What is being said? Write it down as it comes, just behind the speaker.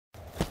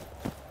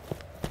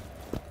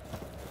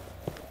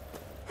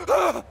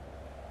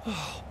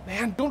Oh,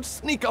 man, don't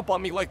sneak up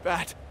on me like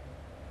that.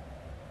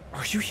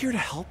 Are you here to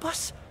help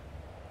us?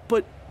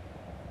 But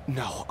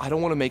no, I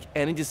don't want to make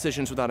any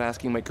decisions without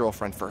asking my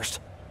girlfriend first.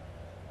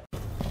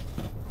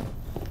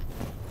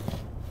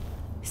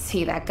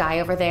 See that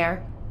guy over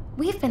there?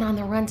 We've been on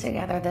the run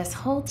together this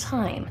whole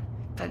time,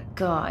 but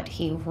God,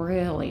 he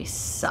really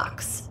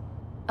sucks.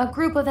 A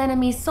group of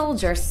enemy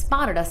soldiers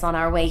spotted us on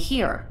our way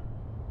here.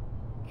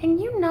 And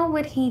you know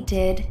what he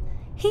did?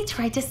 He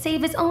tried to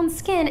save his own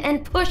skin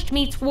and pushed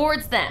me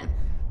towards them.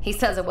 He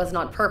says it wasn't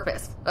on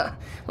purpose.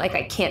 Like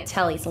I can't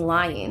tell he's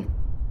lying.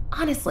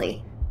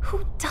 Honestly,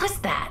 who does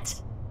that?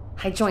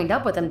 I joined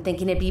up with him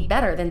thinking it'd be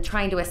better than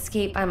trying to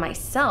escape by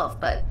myself,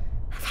 but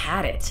I've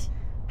had it.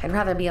 I'd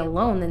rather be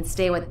alone than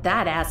stay with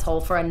that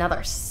asshole for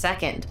another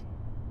second.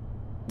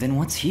 Then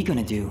what's he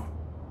gonna do?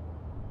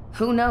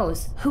 Who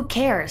knows? Who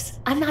cares?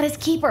 I'm not his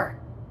keeper.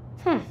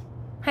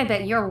 I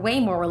bet you're way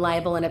more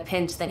reliable in a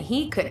pinch than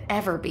he could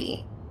ever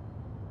be.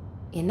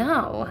 You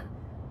know,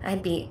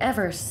 I'd be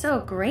ever so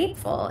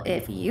grateful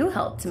if you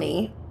helped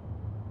me.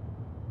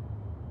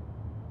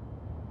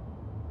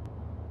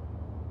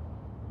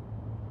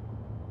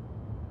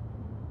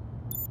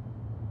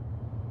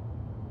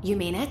 You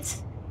mean it?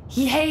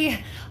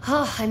 Yay!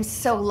 Oh, I'm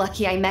so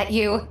lucky I met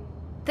you.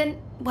 Then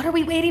what are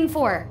we waiting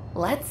for?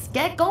 Let's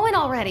get going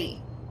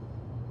already.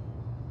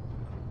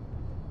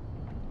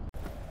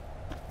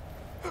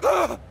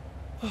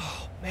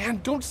 Oh, man,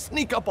 don't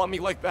sneak up on me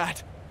like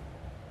that.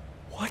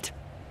 What?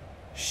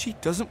 She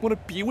doesn't want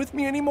to be with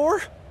me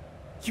anymore?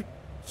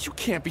 You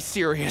can't be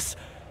serious.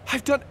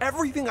 I've done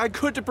everything I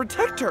could to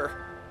protect her.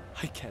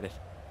 I get it.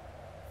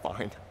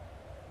 Fine.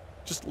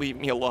 Just leave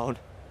me alone.